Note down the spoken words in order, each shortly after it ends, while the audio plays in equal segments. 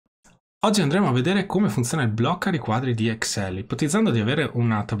Oggi andremo a vedere come funziona il blocca riquadri di Excel, ipotizzando di avere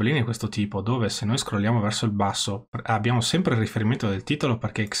una tabellina di questo tipo, dove se noi scrolliamo verso il basso abbiamo sempre il riferimento del titolo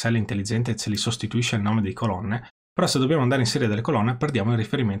perché Excel è intelligente e ce li sostituisce il nome di colonne, però se dobbiamo andare a inserire delle colonne perdiamo il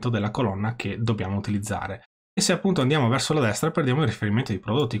riferimento della colonna che dobbiamo utilizzare. E se appunto andiamo verso la destra perdiamo il riferimento dei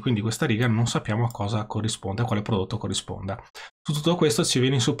prodotti, quindi questa riga non sappiamo a cosa corrisponde, a quale prodotto corrisponda. Su tutto questo ci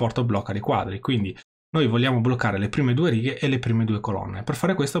viene in supporto blocca riquadri, quindi noi vogliamo bloccare le prime due righe e le prime due colonne. Per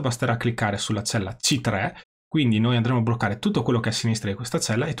fare questo basterà cliccare sulla cella C3, quindi noi andremo a bloccare tutto quello che è a sinistra di questa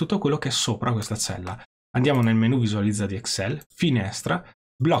cella e tutto quello che è sopra questa cella. Andiamo nel menu visualizza di Excel, finestra,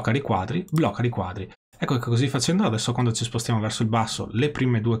 blocca riquadri. Ecco che così facendo adesso quando ci spostiamo verso il basso le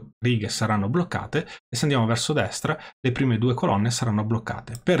prime due righe saranno bloccate e se andiamo verso destra le prime due colonne saranno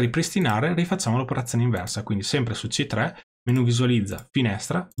bloccate. Per ripristinare rifacciamo l'operazione inversa, quindi sempre su C3, menu visualizza,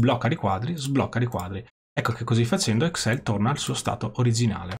 finestra, blocca riquadri, sblocca riquadri. Ecco che così facendo Excel torna al suo stato originale.